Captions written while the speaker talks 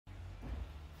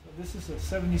This is a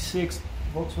 76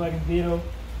 Volkswagen Beetle.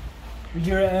 We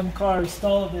here at Mcar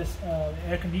installed this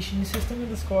air conditioning system in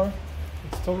this car.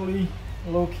 It's totally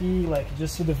low key, like you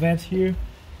just see the vent here,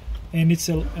 and it's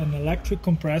an electric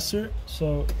compressor.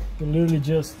 So you literally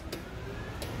just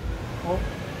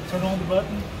turn on the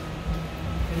button,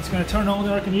 and it's going to turn on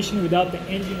the air conditioning without the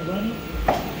engine running.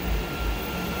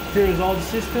 Here is all the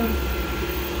system: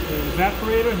 the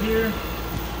evaporator here,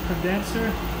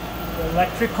 condenser, the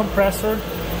electric compressor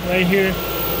right here,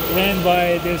 ran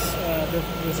by this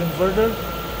inverter.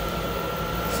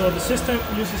 So the system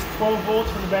uses 12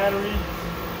 volts from the battery.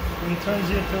 When it turns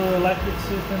into an electric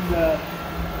system, that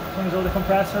turns on the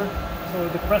compressor. So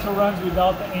the compressor runs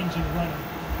without the engine running.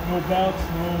 No belts,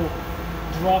 no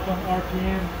drop on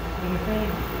RPM,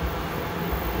 anything.